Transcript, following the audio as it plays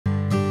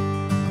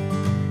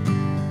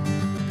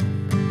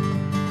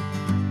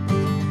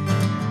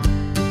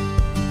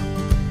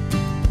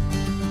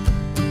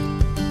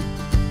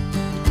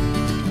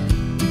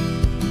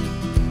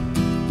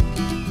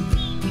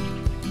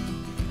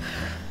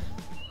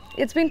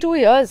It's been 2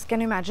 years,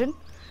 can you imagine?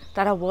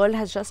 That our world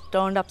has just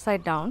turned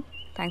upside down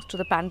thanks to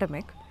the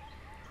pandemic.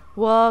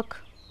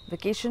 Work,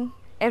 vacation,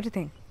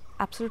 everything,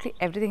 absolutely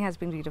everything has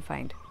been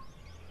redefined.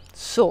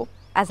 So,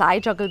 as I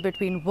juggle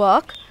between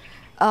work,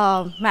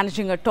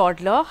 managing a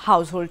toddler,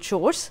 household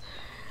chores,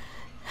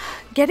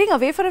 getting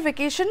away for a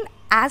vacation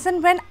as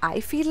and when I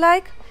feel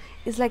like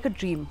is like a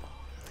dream.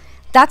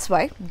 That's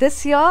why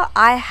this year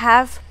I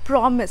have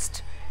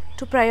promised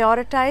to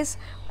prioritize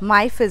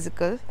my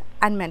physical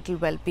and mental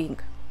well-being.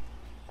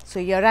 So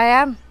here I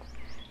am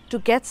to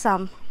get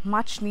some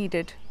much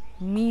needed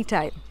me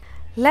time.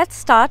 Let's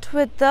start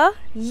with the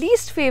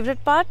least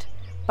favorite part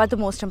but the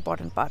most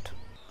important part.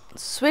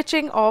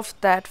 Switching off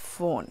that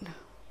phone.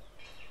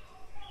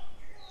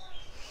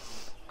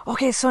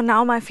 Okay, so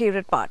now my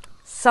favorite part.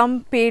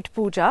 Some paid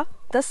puja,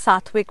 the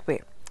Sattvic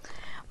way.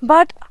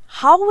 But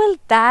how will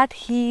that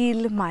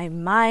heal my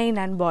mind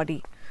and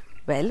body?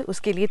 Well,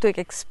 उसके लिए तो एक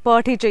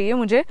expert ही चाहिए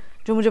मुझे,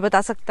 जो मुझे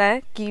बता सकता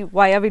है कि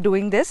why are we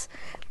doing this?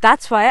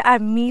 That's why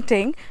I'm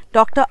meeting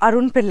Dr.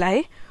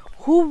 Pillai,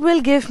 who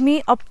will give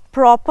me a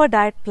proper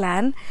diet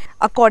plan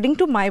according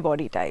to my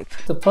body type.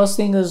 The first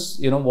thing is,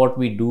 what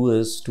we do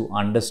is to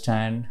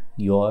understand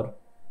your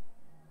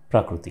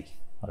Prakriti,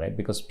 all right?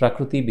 Because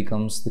Prakriti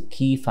becomes the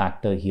key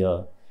factor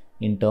here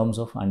in terms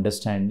of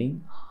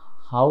understanding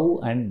how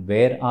and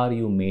where are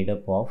you made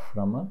up of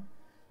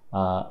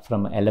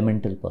from an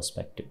elemental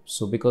perspective.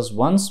 So because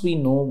once we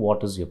know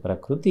what is your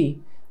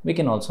Prakriti, we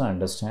can also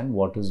understand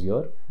what is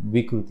your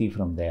Vikruti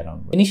from there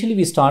on. Initially,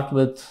 we start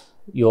with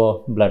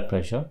your blood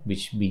pressure,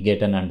 which we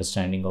get an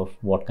understanding of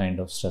what kind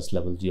of stress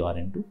levels you are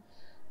into.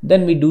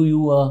 Then we do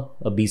you a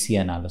BC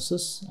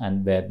analysis,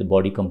 and where the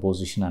body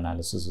composition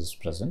analysis is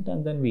present,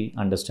 and then we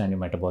understand your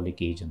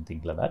metabolic age and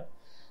things like that.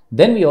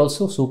 Then we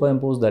also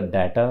superimpose that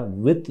data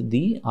with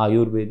the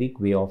Ayurvedic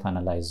way of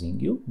analyzing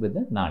you with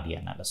the Nadi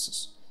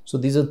analysis. So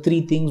these are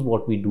three things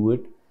what we do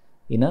it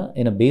in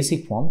a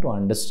basic form to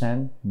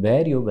understand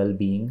where your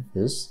well-being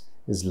is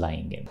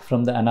lying in.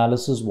 From the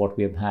analysis what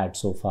we have had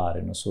so far,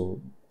 so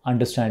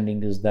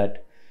understanding is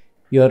that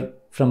you're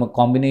from a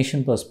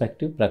combination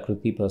perspective,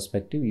 Prakriti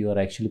perspective, you are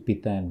actually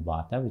Pitta and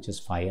Vata, which is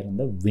fire and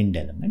the wind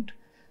element.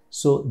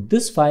 So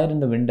this fire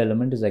and the wind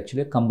element is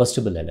actually a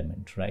combustible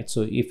element, right?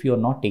 So if you're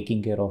not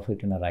taking care of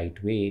it in a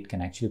right way, it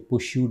can actually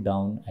push you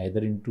down either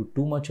into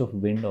too much of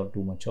wind or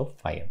too much of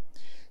fire.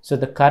 So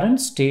the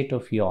current state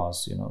of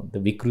yours, the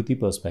Vikruti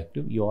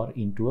perspective, you are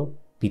into a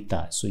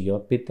Pitta. So your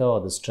Pitta or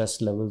the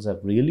stress levels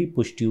have really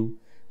pushed you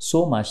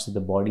so much that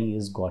the body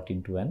is got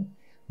into a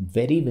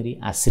very, very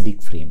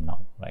acidic frame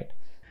now, right?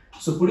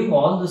 So putting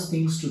all these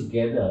things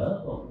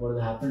together, what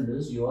has happened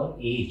is your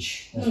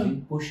age has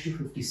been pushed to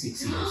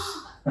 56 years.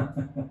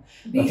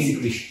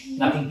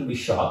 nothing to be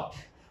shocked,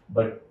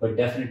 but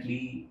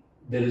definitely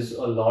there is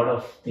a lot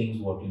of things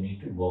what you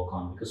need to work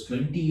on, because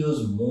 20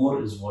 years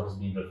more is what has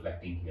been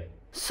reflecting here.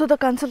 So the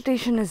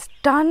consultation is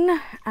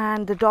done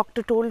and the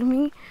doctor told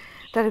me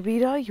that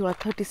Abira, you are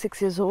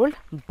 36 years old,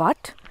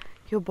 but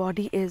your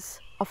body is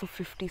of a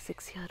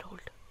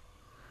 56-year-old.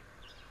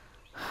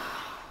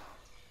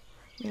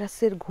 मेरा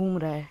सिर घूम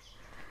रहा है.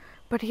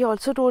 But he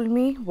also told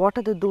me what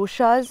are the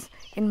doshas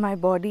in my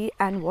body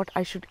and what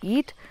I should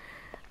eat.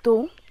 तो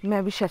मैं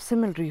अभी chef से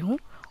मिल रही हूँ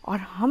और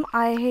हम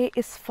आए हैं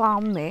इस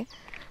फार्म में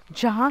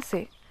जहाँ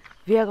से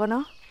we are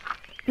gonna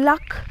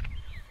pluck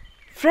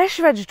fresh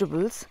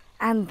vegetables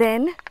and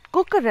then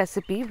cook a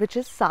recipe which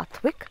is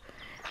Sattvic.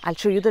 I'll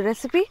show you the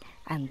recipe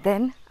and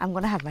then I'm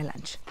gonna have my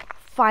lunch.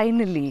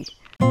 Finally.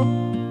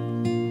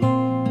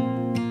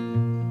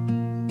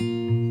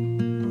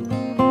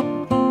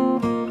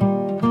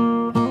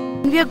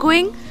 We are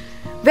going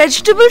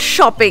vegetable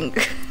shopping.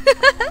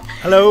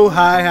 Hello,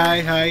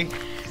 hi.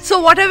 So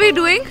what are we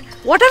doing?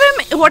 What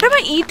am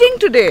I eating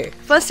today?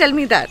 First tell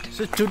me that.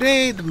 So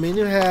today the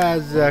menu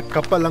has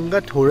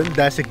Kapalanga Thoran,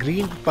 that's a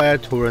green papaya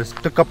thoran.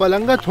 So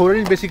Kapalanga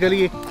Thoran is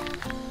basically a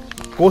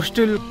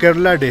coastal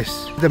Kerala dish.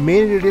 The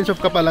main ingredients of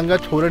Kapalanga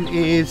Thoran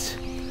is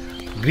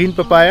green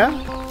papaya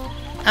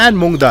and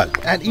mung dal,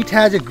 and it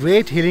has a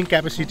great healing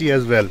capacity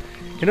as well.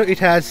 It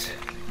has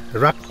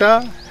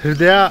Rakta,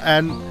 Hridaya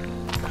and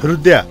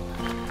Hrudya,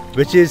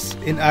 which is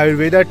in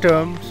Ayurveda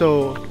term,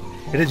 so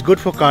it is good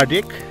for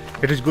cardiac,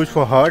 it is good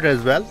for heart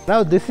as well.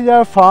 Now this is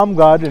our farm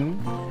garden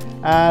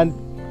and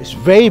it's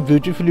very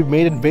beautifully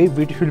made and very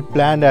beautifully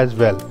planned as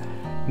well.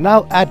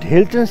 Now at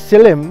Hilton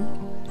Shillim,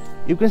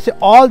 you can see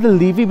all the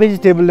leafy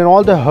vegetable and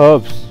all the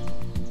herbs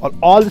or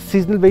all the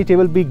seasonal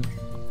vegetable, we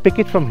pick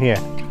it from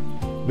here.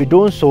 We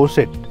don't source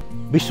it.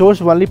 We source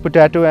only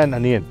potato and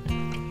onion.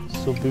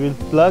 So we will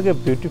plug a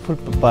beautiful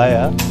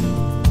papaya.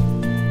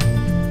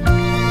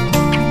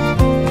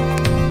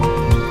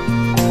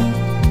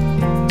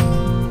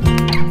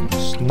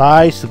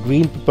 Nice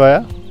green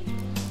papaya,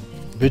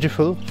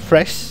 beautiful,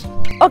 fresh.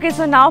 Okay,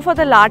 so now for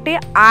the latte,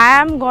 I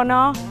am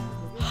gonna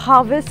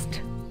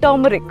harvest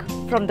turmeric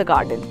from the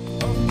garden.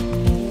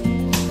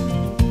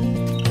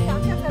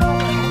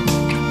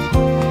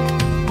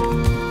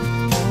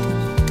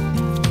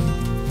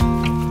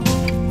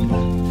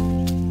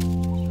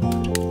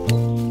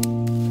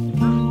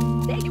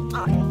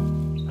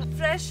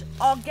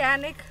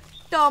 organic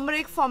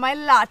turmeric for my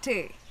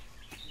latte.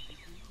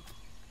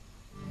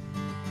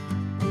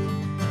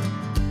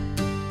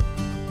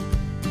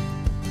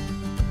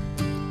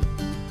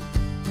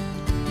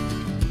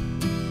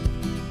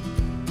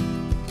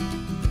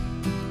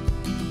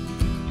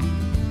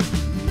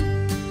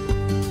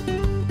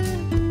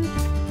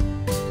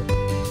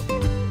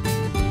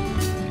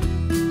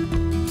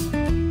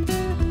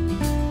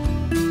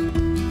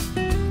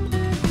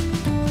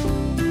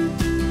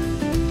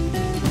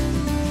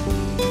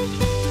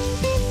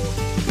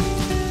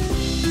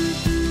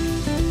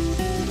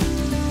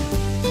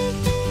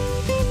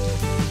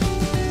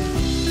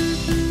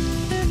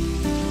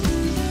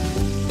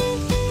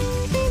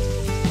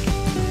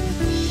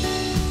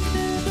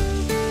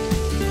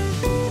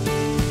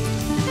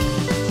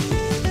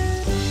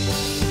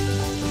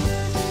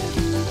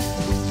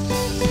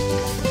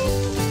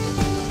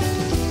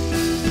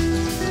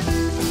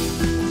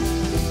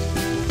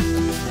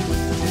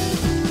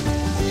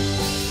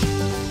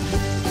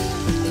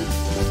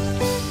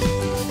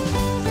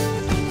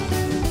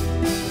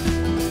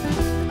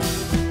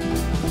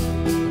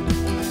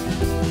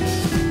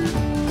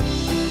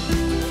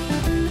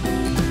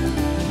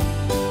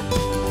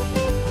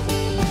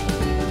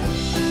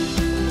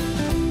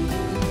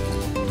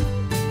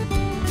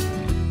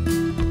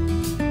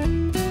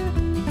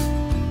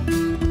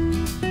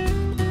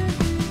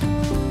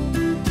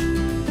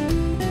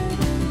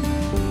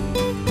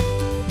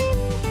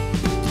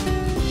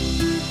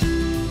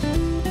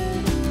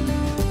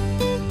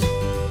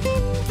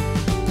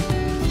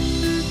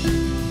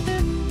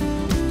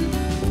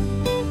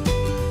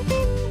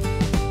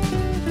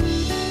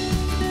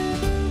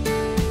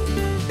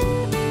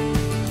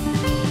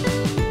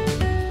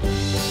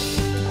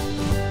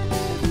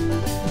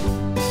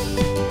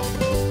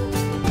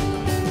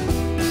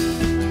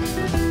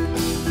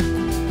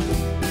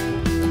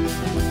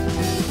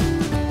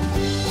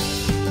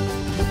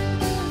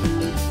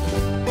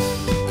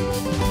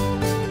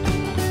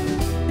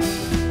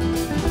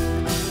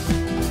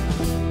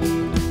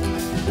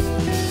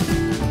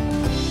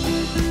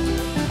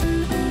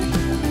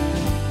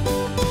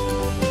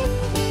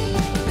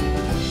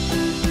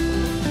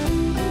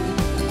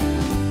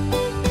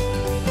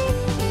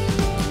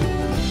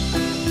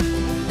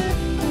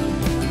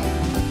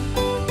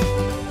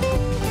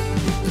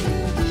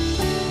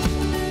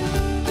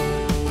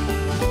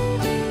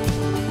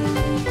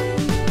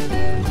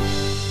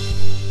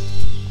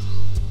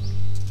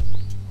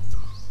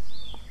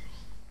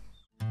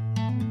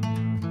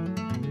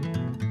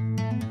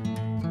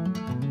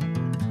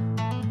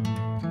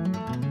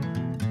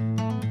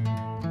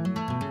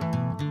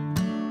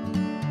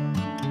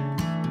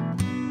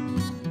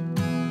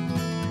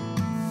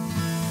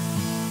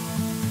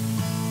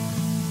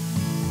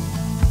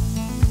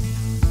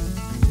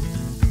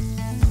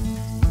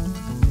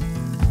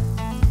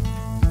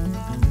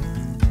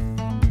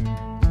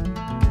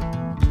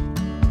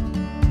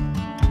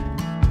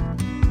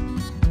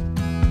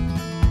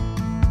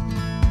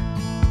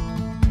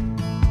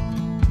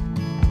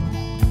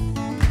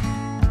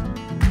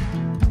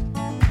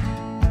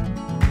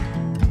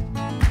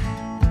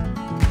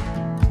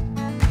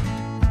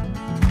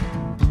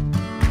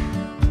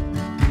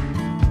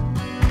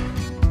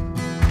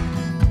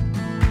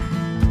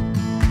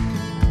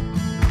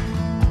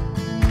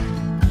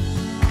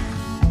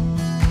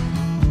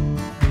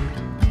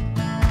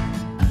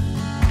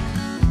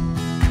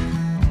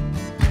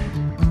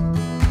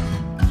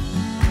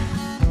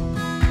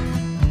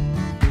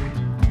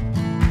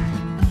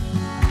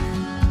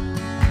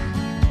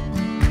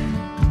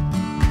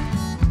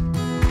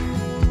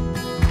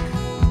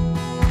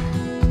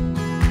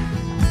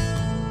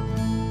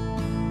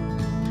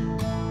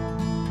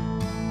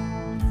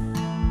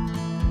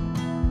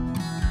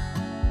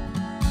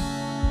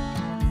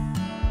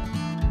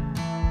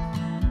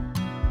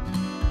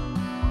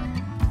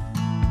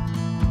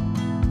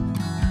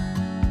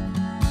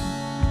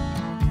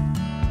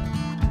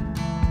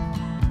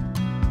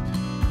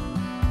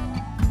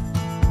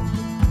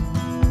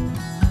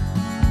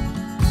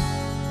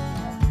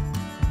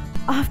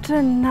 After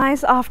a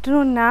nice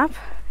afternoon nap,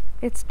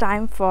 it's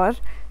time for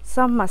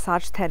some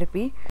massage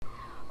therapy.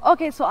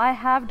 Okay, so I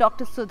have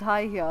Dr. Sudha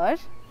here.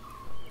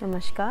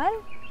 Namaskar.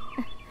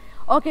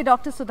 Okay,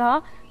 Dr.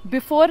 Sudha,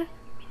 before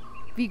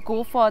we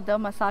go for the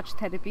massage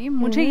therapy,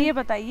 मुझे ये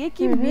बताइए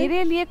कि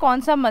मेरे लिए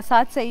कौन सा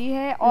massage सही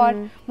है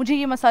और मुझे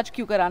ये मसाज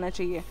क्यों कराना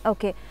चाहिए?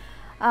 Okay.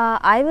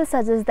 I will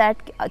suggest that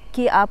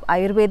कि आप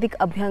Ayurvedic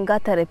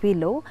Abhyanga therapy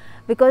low,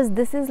 because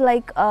this is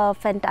like a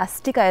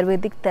fantastic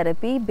Ayurvedic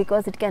therapy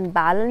because it can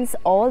balance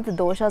all the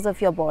doshas of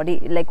your body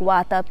like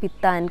Vata,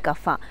 Pitta and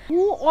Kapha.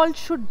 Who all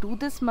should do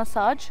this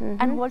massage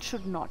and what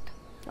should not?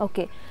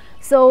 Okay.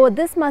 So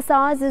this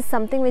massage is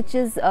something which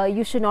is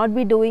you should not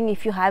be doing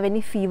if you have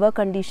any fever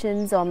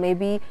conditions or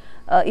maybe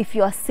if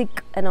you are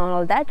sick and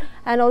all that.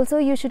 And also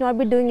you should not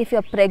be doing if you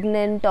are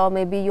pregnant or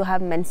maybe you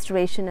have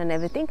menstruation and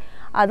everything.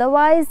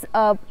 Otherwise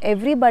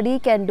everybody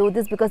can do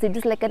this because it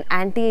is like an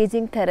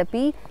anti-aging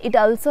therapy. It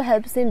also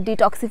helps in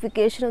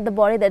detoxification of the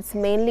body. That's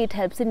mainly it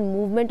helps in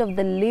movement of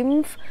the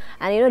lymph,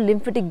 and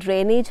lymphatic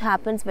drainage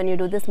happens when you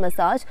do this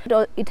massage.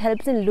 It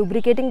helps in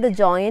lubricating the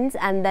joints,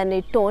 and then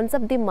it tones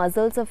up the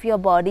muscles of your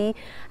body,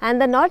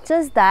 and then not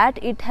just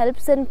that, it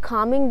helps in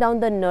calming down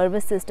the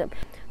nervous system.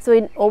 So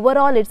in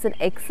overall it's an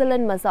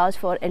excellent massage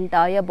for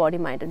entire body,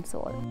 mind and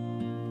soul.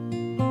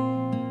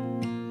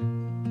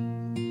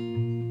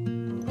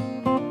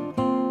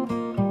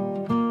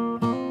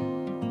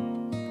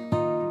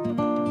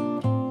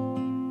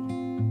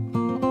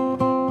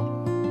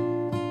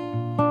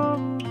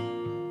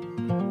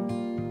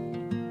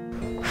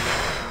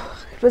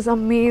 It was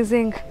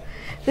amazing.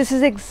 This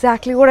is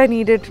exactly what I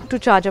needed to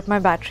charge up my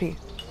battery.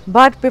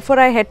 But before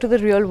I head to the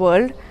real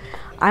world,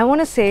 I want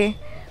to say,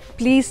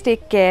 please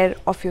take care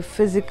of your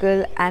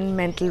physical and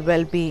mental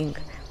well-being,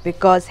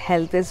 because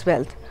health is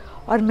wealth.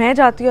 और मैं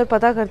जाती हूँ और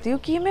पता करती हूँ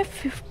कि मैं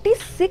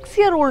 56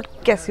 year old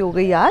कैसे हो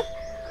गई यार.